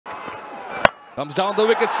Comes down the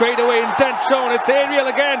wicket straight away, intent shown, it's aerial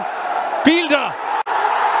again. Fielder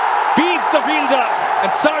beats the fielder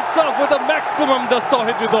and starts off with a maximum, does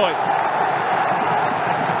Tauhid Hridoy.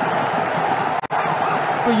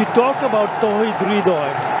 When you talk about Tauhid Hridoy,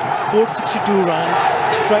 462 runs,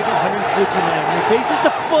 striking 149. He faces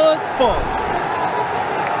the first ball.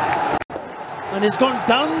 And it's gone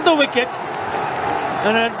down the wicket.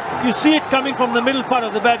 And then you see it coming from the middle part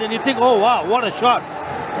of the bat and you think, oh wow, what a shot.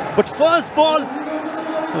 But first ball,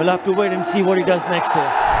 we'll have to wait and see what he does next here.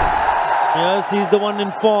 Yes, he's the one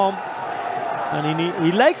in form. And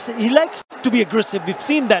he likes to be aggressive. We've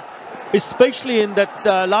seen that, especially in that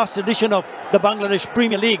last edition of the Bangladesh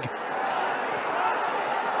Premier League.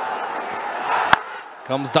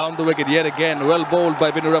 Comes down the wicket yet again, well bowled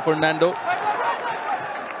by Binura Fernando.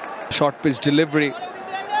 Short pitch delivery,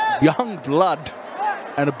 young blood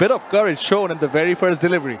and a bit of courage shown in the very first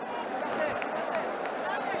delivery.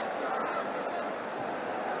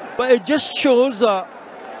 But it just shows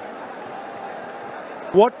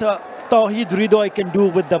what Tauhid Hridoy can do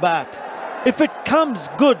with the bat. If it comes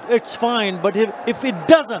good, it's fine. But if it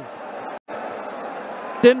doesn't,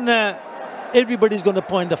 then everybody's going to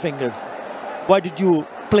point the fingers. Why did you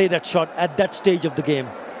play that shot at that stage of the game?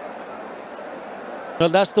 Well,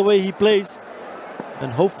 that's the way he plays.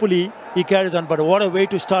 And hopefully he carries on. But what a way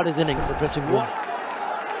to start his innings. The dressing room.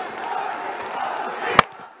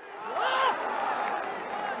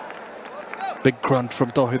 Big grunt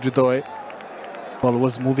from Tauhid Hridoy. Ball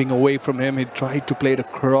was moving away from him. He tried to play it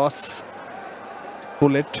across,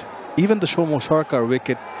 pull it. Even the Shomo Sharkar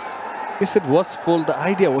wicket, yes, it was full. The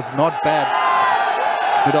idea was not bad.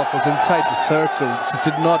 Mid-off was inside the circle. Just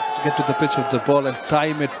did not get to the pitch of the ball and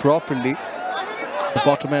time it properly. The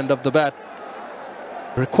bottom end of the bat.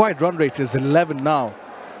 Required run rate is 11 now.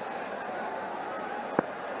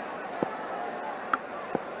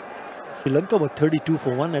 Sri Lanka were 32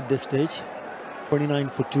 for 1 at this stage. 29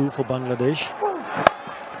 for 2 for Bangladesh.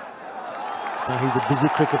 Now he's a busy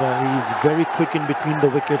cricketer. He's very quick in between the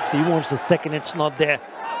wickets. He wants the second, it's not there.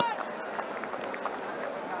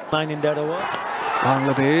 9 in that over.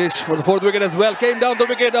 Bangladesh for the fourth wicket as well. Came down the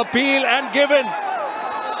wicket, appeal and given.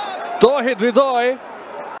 Tauhid Hridoy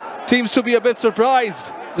seems to be a bit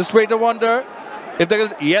surprised. Just wait and wonder if they're going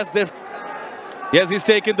to... Yes, he's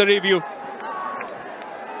taken the review.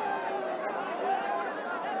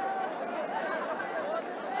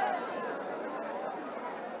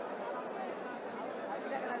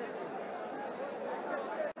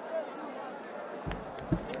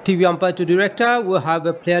 TV umpire to director, we have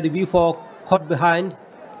a player review for caught behind.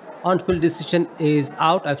 On-field decision is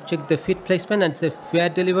out. I've checked the feet placement and it's a fair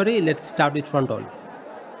delivery. Let's start with front on.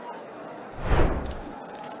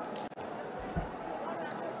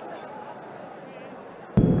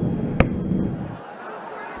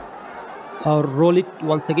 Roll it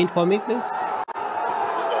once again for me, please.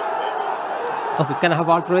 Okay, can I have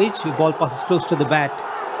outrage? The ball passes close to the bat.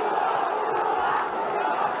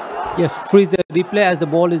 Yes, freeze the replay as the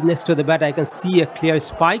ball is next to the bat. I can see a clear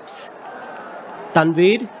spikes.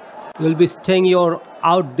 Tanveer, you will be staying your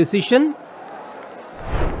out decision.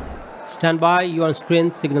 Stand by, you are on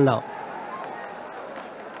screen, signal now.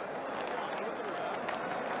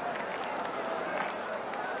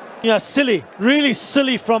 Yeah, silly, really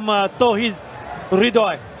silly from Tauhid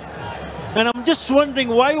Hridoy. And I'm just wondering,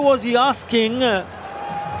 why was he asking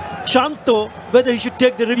Shanto whether he should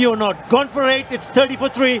take the review or not? Gone for 8, it's 30 for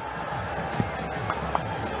 3.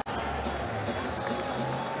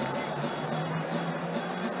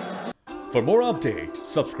 For more updates,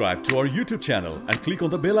 subscribe to our YouTube channel and click on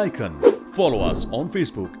the bell icon. Follow us on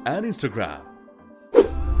Facebook and Instagram.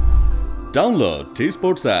 Download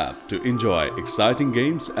TSports app to enjoy exciting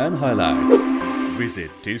games and highlights. Visit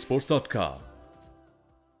tsports.com.